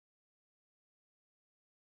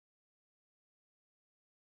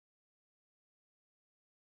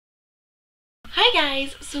Hi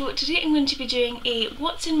guys, so today I'm going to be doing a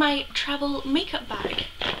what's in my travel makeup bag.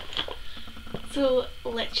 So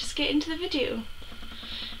let's just get into the video.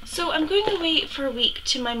 So I'm going away for a week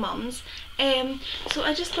to my mum's, so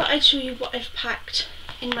I just thought I'd show you what I've packed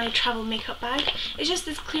in my travel makeup bag. It's just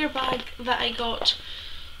this clear bag that I got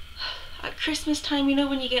at Christmas time, you know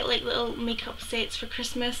when you get like little makeup sets for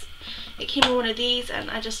Christmas. It came in one of these and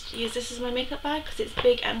I just use this as my makeup bag because it's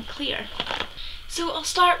big and clear. So I'll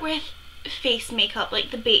start with face makeup,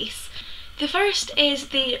 like the base. The first is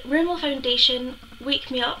the Rimmel foundation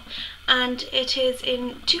Wake Me Up, and it is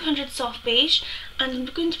in 200 soft beige, and I'm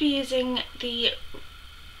going to be using the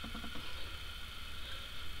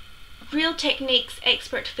Real Techniques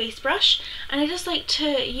Expert Face Brush, and I just like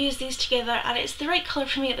to use these together and it's the right colour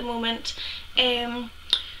for me at the moment. And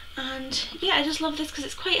yeah, I just love this because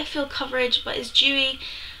it's quite a full coverage but it's dewy,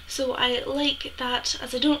 so I like that,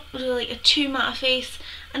 as I don't really like a too matte face,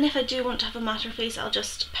 and if I do want to have a matter face I'll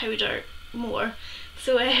just powder more.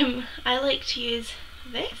 So I like to use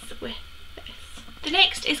this with this. The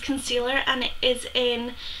next is concealer, and it is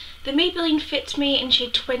in the Maybelline Fit Me in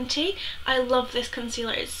shade 20. I love this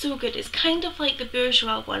concealer, it's so good. It's kind of like the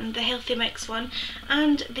Bourjois one, the Healthy Mix one,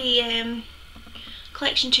 and the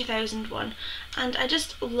Collection 2000 one, and I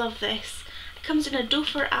just love this. It comes in a doe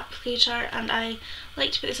four applicator, and I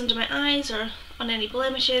like to put this under my eyes or on any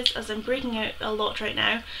blemishes, as I'm breaking out a lot right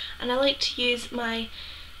now, and I like to use my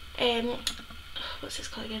what's this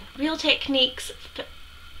called again? Real Techniques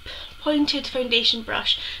pointed foundation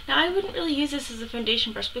brush. Now I wouldn't really use this as a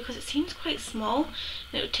foundation brush because it seems quite small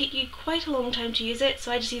and it would take you quite a long time to use it,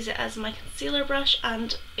 so I just use it as my concealer brush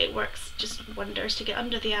and it works just wonders to get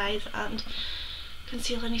under the eyes and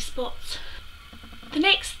conceal any spots. The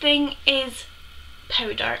next thing is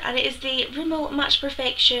powder, and it is the Rimmel Match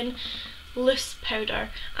Perfection loose powder,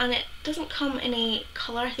 and it doesn't come in a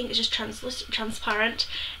colour, I think it's just transparent,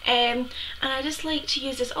 and I just like to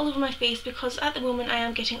use this all over my face because at the moment I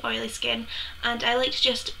am getting oily skin, and I like to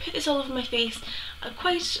just put this all over my face,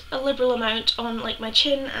 quite a liberal amount on like my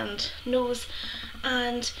chin and nose,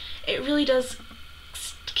 and it really does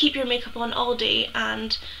keep your makeup on all day,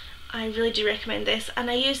 and I really do recommend this. And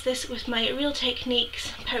I use this with my Real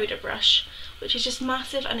Techniques powder brush, which is just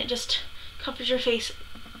massive and it just covers your face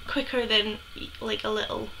quicker than like a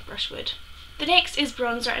little brush would. The next is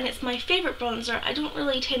bronzer, and it's my favourite bronzer. I don't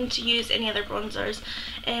really tend to use any other bronzers.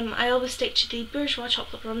 I always stick to the Bourjois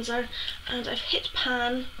chocolate bronzer, and I've hit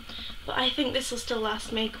pan, but I think this will still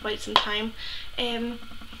last me quite some time.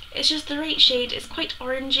 It's just the right shade. It's quite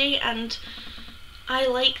orangey and I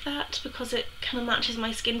like that because it kind of matches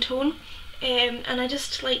my skin tone, and I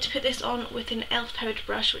just like to put this on with an e.l.f. powder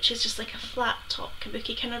brush, which is just like a flat top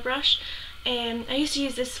kabuki kind of brush. I used to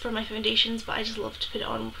use this for my foundations, but I just love to put it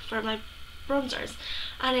on for my bronzers,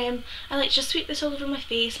 and I like to just sweep this all over my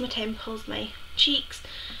face, my temples, my cheeks,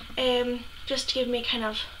 just to give me kind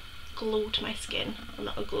of glow to my skin. Well,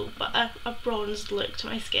 not a glow, but a bronzed look to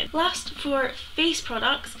my skin. Last for face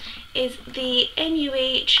products is the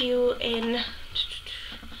MUA Trio in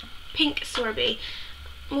Pink Sorbet,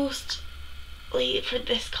 mostly for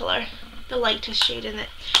this colour, the lightest shade in it,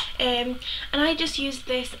 and I just use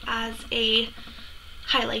this as a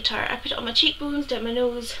highlighter. I put it on my cheekbones, down my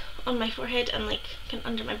nose, on my forehead, and like kind of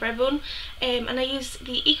under my brow bone, and I use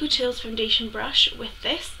the Eco Tools foundation brush with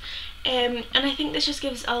this, and I think this just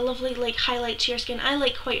gives a lovely like highlight to your skin. I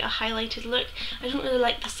like quite a highlighted look. I don't really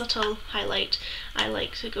like the subtle highlight. I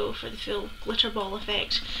like to go for the full glitter ball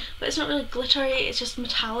effect, but it's not really glittery, it's just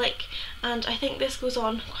metallic, and I think this goes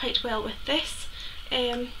on quite well with this.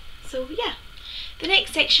 So yeah. The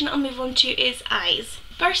next section I'll move on to is eyes.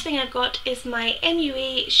 First thing I've got is my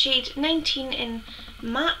MUA shade 19 in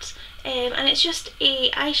matte, and it's just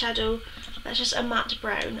a eyeshadow that's just a matte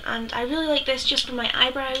brown, and I really like this just for my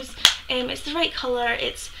eyebrows. It's the right colour,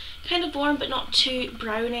 it's kind of warm but not too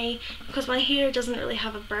browny because my hair doesn't really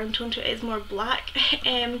have a brown tone to it, it's more black,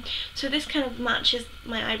 so this kind of matches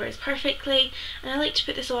my eyebrows perfectly, and I like to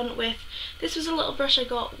put this on with, this was a little brush I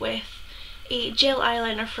got with a gel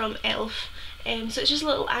eyeliner from e.l.f. So it's just a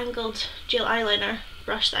little angled gel eyeliner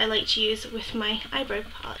brush that I like to use with my eyebrow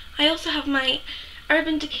palette. I also have my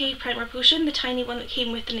Urban Decay Primer Potion, the tiny one that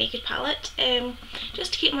came with the Naked palette,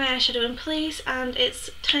 just to keep my eyeshadow in place, and it's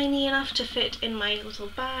tiny enough to fit in my little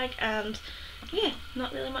bag, and yeah,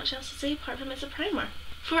 not really much else to say apart from it's a primer.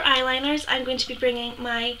 For eyeliners, I'm going to be bringing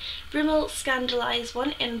my Rimmel Scandaleyes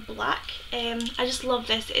one in black. I just love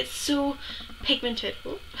this, it's so pigmented.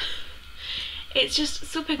 Oh. It's just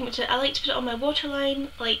so pigmented. I like to put it on my waterline,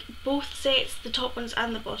 like both sets, the top ones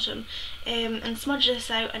and the bottom, and smudge this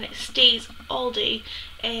out and it stays all day,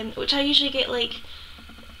 which I usually get like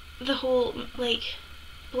the whole like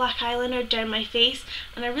black eyeliner down my face,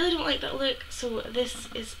 and I really don't like that look, so this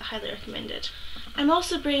is highly recommended. I'm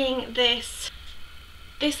also bringing this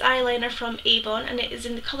eyeliner from Avon, and it is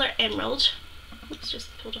in the colour Emerald. Oops, just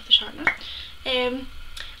pulled off the sharpner.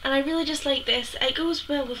 And I really just like this. It goes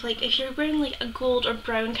well with like if you're wearing like a gold or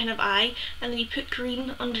brown kind of eye and then you put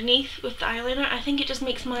green underneath with the eyeliner. I think it just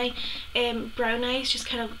makes my brown eyes just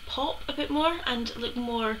kind of pop a bit more and look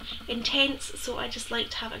more intense, so I just like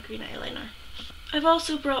to have a green eyeliner. I've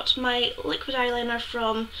also brought my liquid eyeliner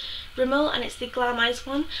from Rimmel, and it's the Glam Eyes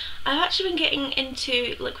one. I've actually been getting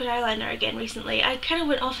into liquid eyeliner again recently. I kind of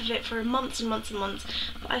went off of it for months and months and months,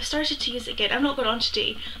 but I've started to use it again. I'm not going on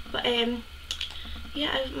today, but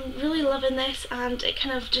yeah, I'm really loving this, and it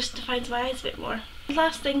kind of just defines my eyes a bit more.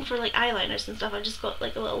 Last thing for like eyeliners and stuff, I've just got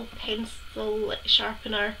like a little pencil like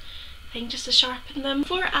sharpener thing just to sharpen them.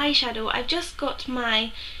 For eyeshadow, I've just got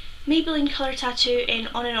my Maybelline Colour Tattoo in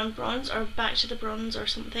On and On Bronze, or Back to the Bronze or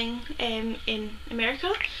something, in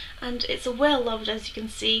America, and it's a well loved, as you can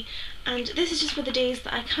see, and this is just for the days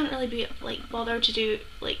that I can't really be like bothered to do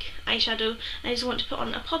like eyeshadow and I just want to put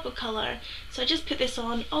on a pop of colour. So I just put this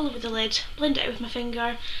on all over the lid, blend it out with my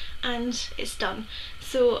finger, and it's done.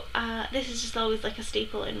 So this is just always like a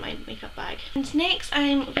staple in my makeup bag. And next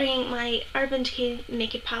I'm bringing my Urban Decay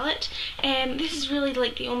Naked Palette. This is really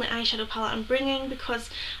like the only eyeshadow palette I'm bringing because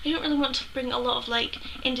I don't really want to bring a lot of like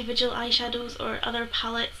individual eyeshadows or other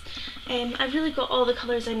palettes. I've really got all the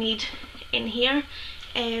colours I need in here,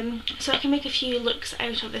 so I can make a few looks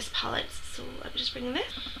out of this palette. So I'm just bringing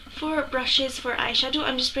this. For brushes for eyeshadow,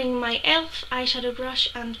 I'm just bringing my e.l.f. eyeshadow brush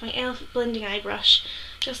and my e.l.f. blending eye brush,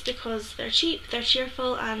 just because they're cheap, they're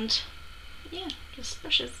cheerful, and yeah, just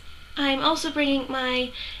brushes. I'm also bringing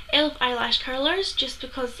my e.l.f. eyelash curlers, just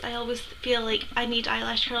because I always feel like I need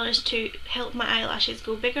eyelash curlers to help my eyelashes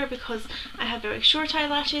go bigger because I have very short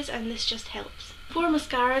eyelashes, and this just helps. For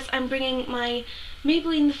mascaras, I'm bringing my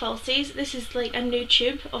Maybelline the Falsies. This is like a new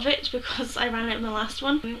tube of it because I ran out of my last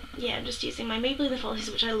one. Yeah, I'm just using my Maybelline the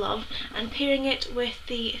Falsies, which I love, and pairing it with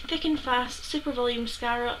the Thick and Fast Super Volume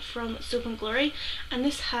Mascara from Soap & Glory, and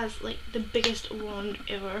this has like the biggest wand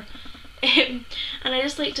ever. And I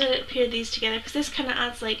just like to pair these together because this kind of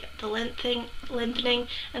adds like the lengthening,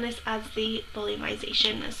 and this adds the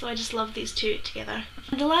volumization, so I just love these two together.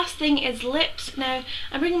 And the last thing is lips. Now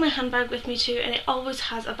I'm bringing my handbag with me too, and it always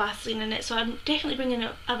has a Vaseline in it, so I'm definitely bringing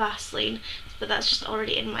a Vaseline, but that's just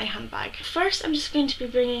already in my handbag. First I'm just going to be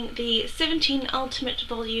bringing the 17 Ultimate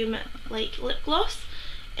Volume like lip gloss.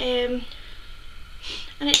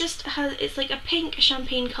 And it just has, it's like a pink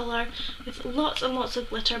champagne colour with lots and lots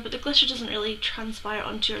of glitter, but the glitter doesn't really transpire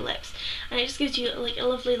onto your lips, and it just gives you like a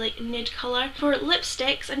lovely like nude colour. For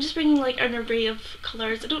lipsticks, I'm just bringing like an array of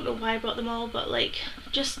colours. I don't know why I brought them all, but like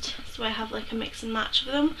just so I have like a mix and match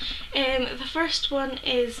of them. The first one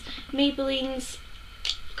is Maybelline's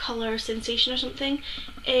Colour Sensation or something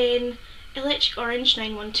in Electric Orange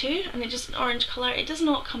 912, and it's just an orange colour. It does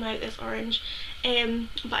not come out as orange,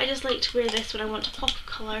 but I just like to wear this when I want a pop of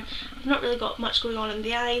colour. I've not really got much going on in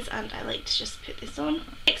the eyes, and I like to just put this on.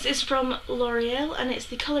 Next is from L'Oreal, and it's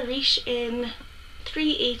the Colour Riche in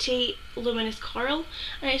 380 Luminous Coral,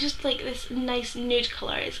 and it's just like this nice nude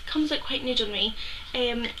colour. It comes out quite nude on me,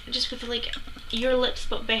 just with like your lips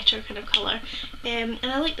but better kind of colour, and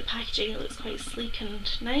I like the packaging. It looks quite sleek and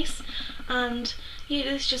nice, and yeah,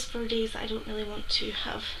 this is just for days that I don't really want to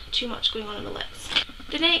have too much going on in the lips.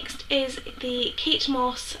 The next is the Kate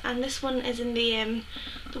Moss, and this one is in the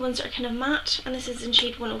ones that are kind of matte, and this is in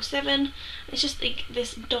shade 107. It's just like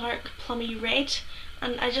this dark plummy red,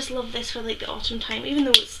 and I just love this for like the autumn time. Even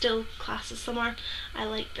though it's still classed as summer, I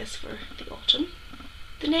like this for the autumn.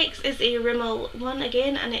 The next is a Rimmel one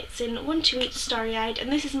again, and it's in 128 Starry Eyed,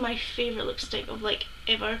 and this is my favourite lipstick of like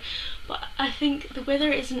ever, but I think the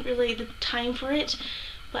weather isn't really the time for it.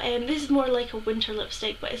 But this is more like a winter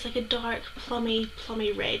lipstick, but it's like a dark plummy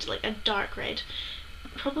red, like a dark red,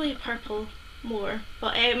 probably a purple more,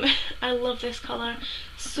 but I love this colour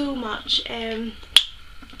so much, and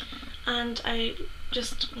I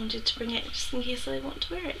just wanted to bring it just in case I want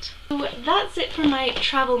to wear it. So that's it for my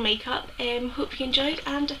travel makeup. Hope you enjoyed,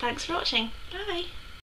 and thanks for watching. Bye!